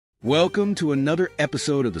Welcome to another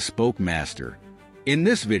episode of the Spoke Master. In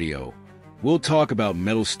this video, we'll talk about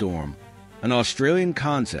Metal Storm, an Australian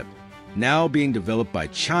concept now being developed by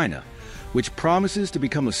China, which promises to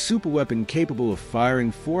become a superweapon capable of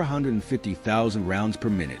firing 450,000 rounds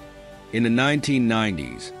per minute. In the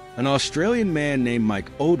 1990s, an Australian man named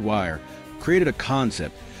Mike O'Dwyer created a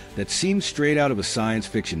concept that seemed straight out of a science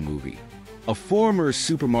fiction movie. A former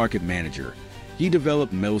supermarket manager, he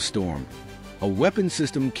developed Metal Storm, a weapon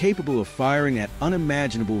system capable of firing at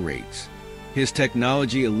unimaginable rates. His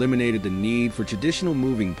technology eliminated the need for traditional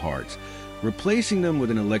moving parts, replacing them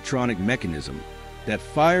with an electronic mechanism that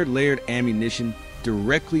fired layered ammunition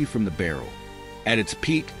directly from the barrel. At its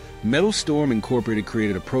peak, Metal Storm Incorporated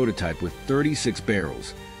created a prototype with 36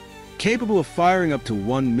 barrels, capable of firing up to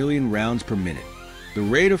 1 million rounds per minute. The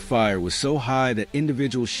rate of fire was so high that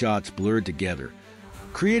individual shots blurred together,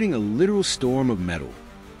 creating a literal storm of metal.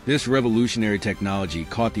 This revolutionary technology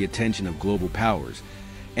caught the attention of global powers,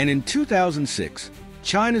 and in 2006,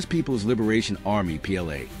 China's People's Liberation Army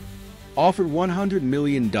 (PLA) offered $100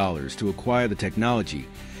 million to acquire the technology,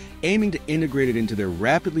 aiming to integrate it into their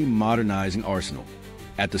rapidly modernizing arsenal.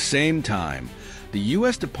 At the same time, the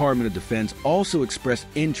U.S. Department of Defense also expressed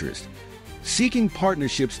interest, seeking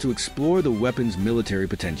partnerships to explore the weapon's military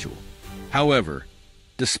potential. However,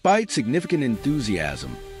 despite significant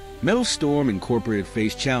enthusiasm, Metal Storm Incorporated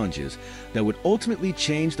faced challenges that would ultimately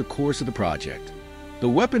change the course of the project. The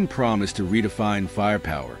weapon promised to redefine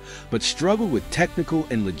firepower, but struggled with technical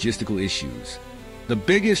and logistical issues. The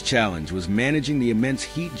biggest challenge was managing the immense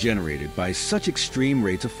heat generated by such extreme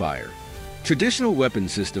rates of fire. Traditional weapon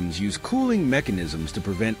systems use cooling mechanisms to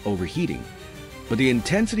prevent overheating, but the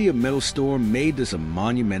intensity of Metal Storm made this a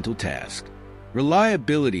monumental task.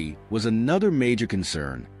 Reliability was another major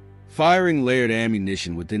concern. Firing layered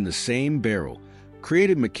ammunition within the same barrel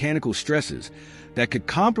created mechanical stresses that could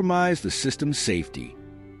compromise the system's safety.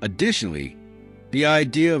 Additionally, the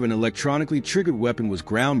idea of an electronically triggered weapon was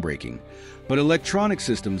groundbreaking, but electronic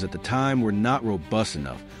systems at the time were not robust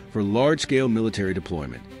enough for large-scale military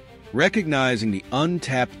deployment. Recognizing the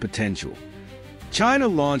untapped potential, China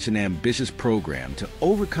launched an ambitious program to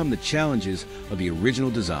overcome the challenges of the original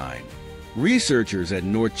design. Researchers at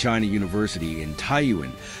North China University in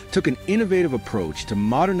Taiyuan took an innovative approach to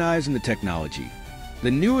modernizing the technology.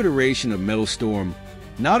 The new iteration of Metal Storm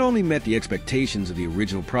not only met the expectations of the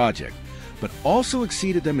original project, but also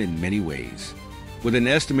exceeded them in many ways. With an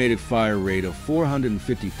estimated fire rate of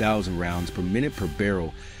 450,000 rounds per minute per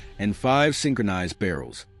barrel and 5 synchronized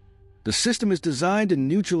barrels, the system is designed to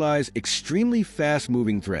neutralize extremely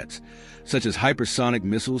fast-moving threats, such as hypersonic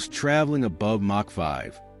missiles traveling above Mach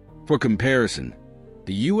 5. For comparison,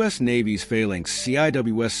 the U.S. Navy's phalanx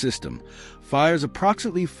CIWS system fires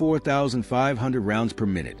approximately 4,500 rounds per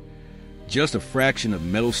minute, just a fraction of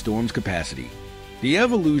Metal Storm's capacity. The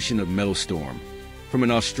evolution of Metal Storm, from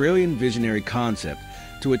an Australian visionary concept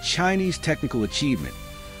to a Chinese technical achievement,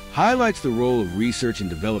 highlights the role of research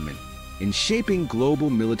and development in shaping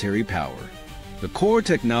global military power. The core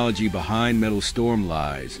technology behind Metal Storm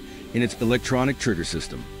lies in its electronic trigger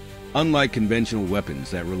system. Unlike conventional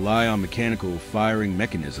weapons that rely on mechanical firing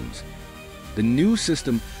mechanisms, the new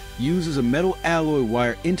system uses a metal alloy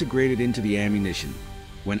wire integrated into the ammunition.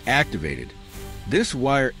 When activated, this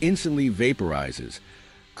wire instantly vaporizes,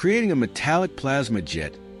 creating a metallic plasma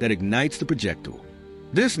jet that ignites the projectile.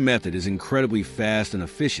 This method is incredibly fast and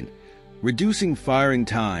efficient, reducing firing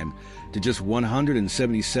time to just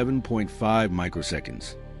 177.5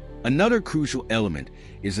 microseconds. Another crucial element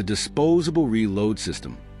is a disposable reload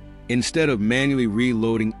system. Instead of manually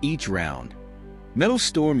reloading each round, Metal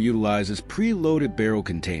Storm utilizes preloaded barrel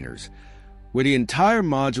containers, where the entire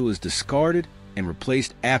module is discarded and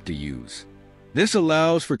replaced after use. This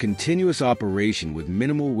allows for continuous operation with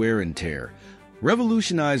minimal wear and tear,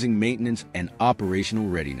 revolutionizing maintenance and operational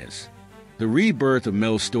readiness. The rebirth of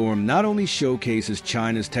Metal Storm not only showcases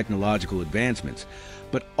China's technological advancements,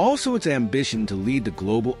 but also its ambition to lead the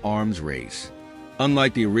global arms race.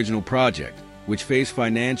 Unlike the original project, which faced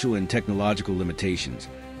financial and technological limitations,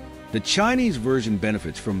 the Chinese version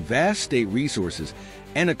benefits from vast state resources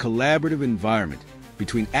and a collaborative environment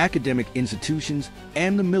between academic institutions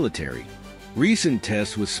and the military. Recent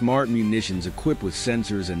tests with smart munitions equipped with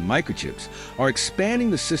sensors and microchips are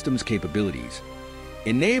expanding the system's capabilities,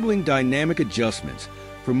 enabling dynamic adjustments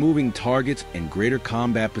for moving targets and greater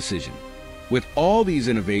combat precision. With all these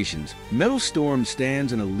innovations, Metal Storm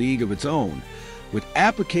stands in a league of its own, with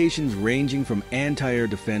applications ranging from anti-air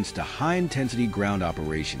defense to high-intensity ground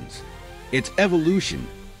operations. Its evolution,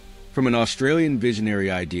 from an Australian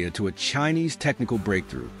visionary idea to a Chinese technical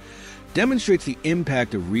breakthrough, demonstrates the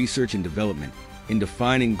impact of research and development in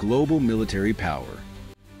defining global military power.